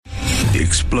The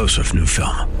explosive new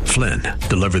film, Flynn,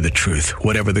 Deliver the Truth,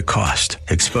 Whatever the Cost,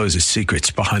 exposes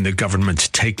secrets behind the government's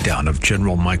takedown of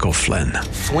General Michael Flynn.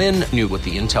 Flynn knew what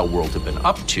the intel world had been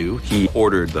up to. He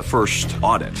ordered the first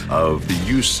audit of the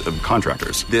use of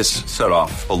contractors. This set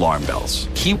off alarm bells.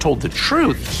 He told the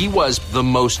truth. He was the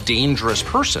most dangerous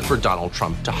person for Donald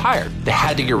Trump to hire. They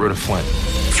had to get rid of Flynn.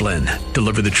 Flynn,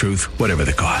 Deliver the Truth, Whatever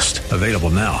the Cost. Available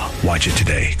now. Watch it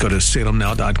today. Go to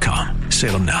salemnow.com.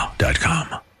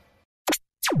 salemnow.com.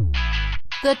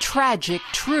 The tragic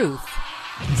truth.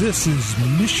 This is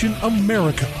Mission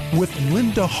America with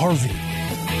Linda Harvey.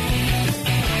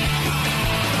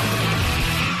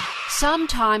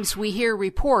 Sometimes we hear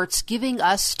reports giving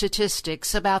us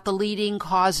statistics about the leading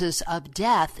causes of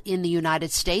death in the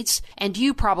United States, and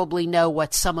you probably know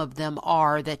what some of them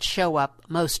are that show up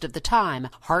most of the time: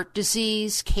 heart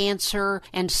disease, cancer,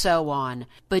 and so on.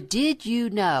 But did you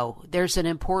know there's an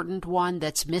important one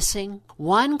that's missing?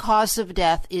 One cause of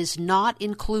death is not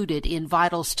included in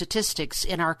vital statistics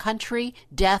in our country: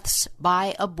 deaths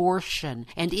by abortion.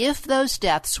 And if those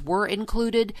deaths were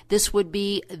included, this would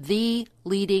be the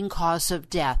leading cause of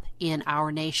death in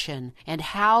our nation. And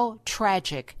how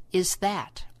tragic is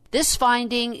that? This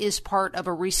finding is part of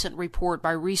a recent report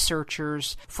by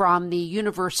researchers from the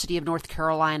University of North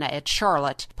Carolina at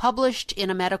Charlotte, published in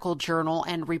a medical journal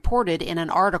and reported in an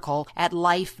article at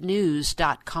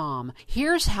lifenews.com.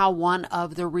 Here's how one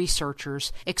of the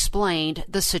researchers explained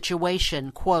the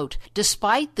situation. Quote,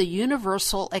 "Despite the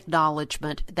universal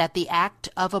acknowledgement that the act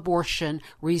of abortion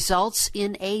results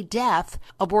in a death,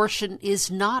 abortion is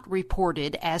not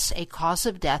reported as a cause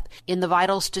of death in the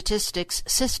vital statistics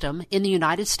system in the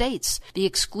United States. The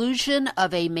exclusion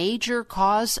of a major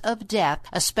cause of death,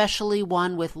 especially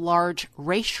one with large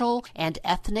racial and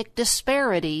ethnic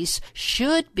disparities,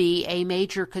 should be a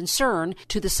major concern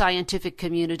to the scientific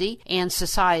community and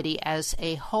society as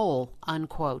a whole,"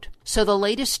 unquote. So the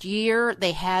latest year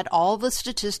they had all the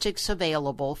statistics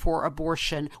available for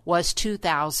abortion was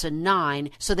 2009.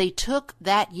 So they took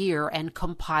that year and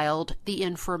compiled the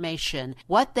information.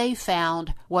 What they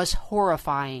found was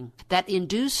horrifying, that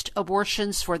induced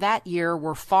abortions for that year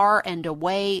were far and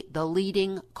away the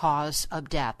leading cause of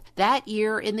death. That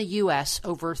year in the U.S.,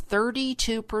 over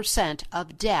 32%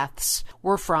 of deaths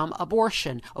were from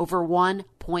abortion, over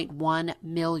 1.1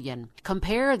 million.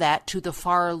 Compare that to the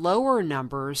far lower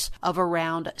numbers of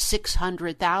around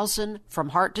 600,000 from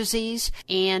heart disease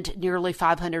and nearly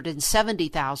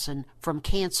 570,000 from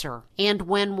cancer. And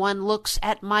when one looks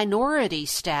at minority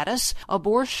status,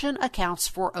 abortion accounts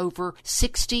for over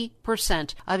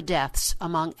 60% of deaths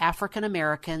among African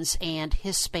Americans and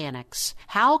Hispanics.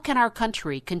 How can our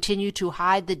country continue to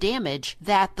hide the damage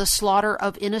that the slaughter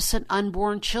of innocent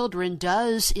unborn children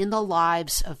does in the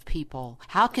lives of people?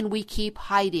 How can we keep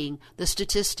hiding the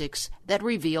statistics that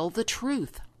reveal the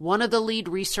truth? One of the lead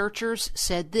researchers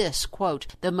said this, quote,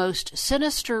 "The most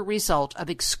sinister result of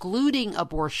excluding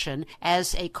abortion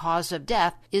as a cause of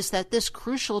death is that this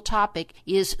crucial topic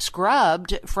is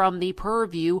scrubbed from the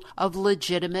purview of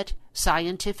legitimate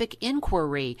scientific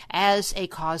inquiry. As a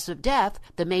cause of death,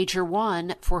 the major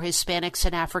one for Hispanics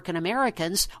and African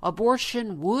Americans,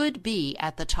 abortion would be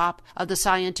at the top of the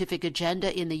scientific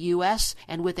agenda in the U.S.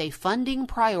 and with a funding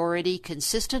priority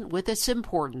consistent with its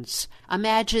importance.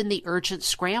 Imagine the urgent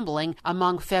scrambling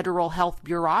among federal health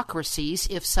bureaucracies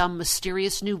if some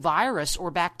mysterious new virus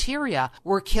or bacteria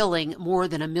were killing more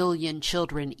than 1 million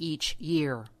children each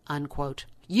year," unquote.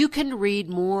 You can read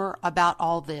more about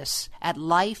all this at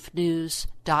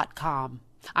lifenews.com.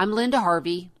 I'm Linda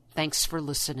Harvey. Thanks for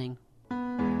listening.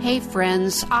 Hey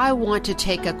friends, I want to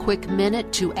take a quick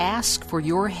minute to ask for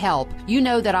your help. You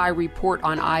know that I report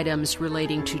on items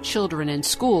relating to children in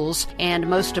schools, and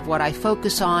most of what I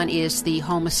focus on is the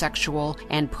homosexual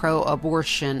and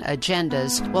pro-abortion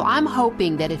agendas. Well, I'm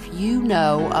hoping that if you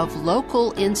know of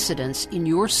local incidents in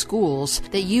your schools,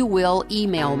 that you will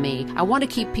email me. I want to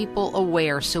keep people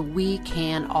aware so we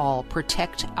can all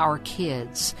protect our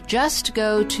kids. Just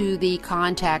go to the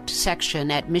contact section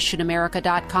at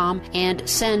missionamerica.com and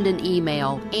send an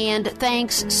email. And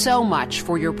thanks so much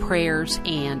for your prayers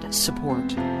and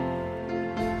support.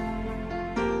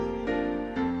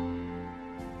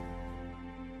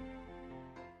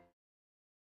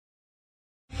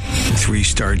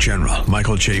 Three-star General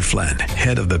Michael J. Flynn,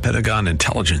 head of the Pentagon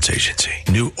Intelligence Agency,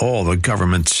 knew all the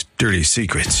government's dirty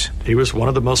secrets. He was one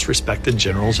of the most respected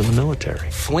generals in the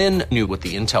military. Flynn knew what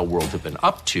the intel world had been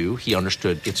up to. He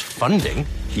understood its funding.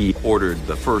 He ordered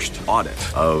the first audit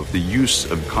of the use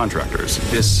of contractors.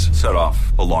 This set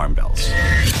off alarm bells.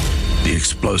 The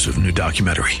explosive new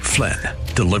documentary, Flynn,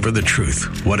 deliver the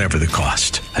truth, whatever the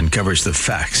cost, and covers the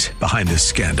facts behind the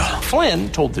scandal.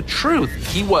 Flynn told the truth.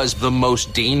 He was the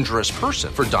most dangerous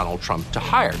person for Donald Trump to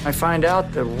hire. I find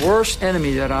out the worst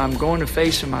enemy that I'm going to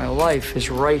face in my life is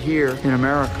right here in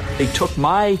America. They took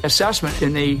my assessment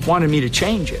and they wanted me to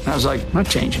change it. And I was like, I'm not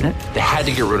changing it. They had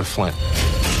to get rid of Flynn.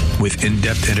 With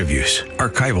in-depth interviews,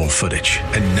 archival footage,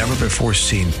 and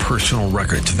never-before-seen personal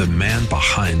records of the man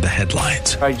behind the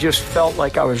headlines. I just felt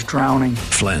like I was drowning.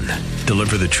 Flynn,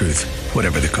 deliver the truth,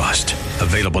 whatever the cost.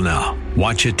 Available now.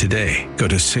 Watch it today. Go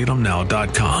to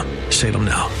salemnow.com.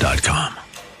 salemnow.com.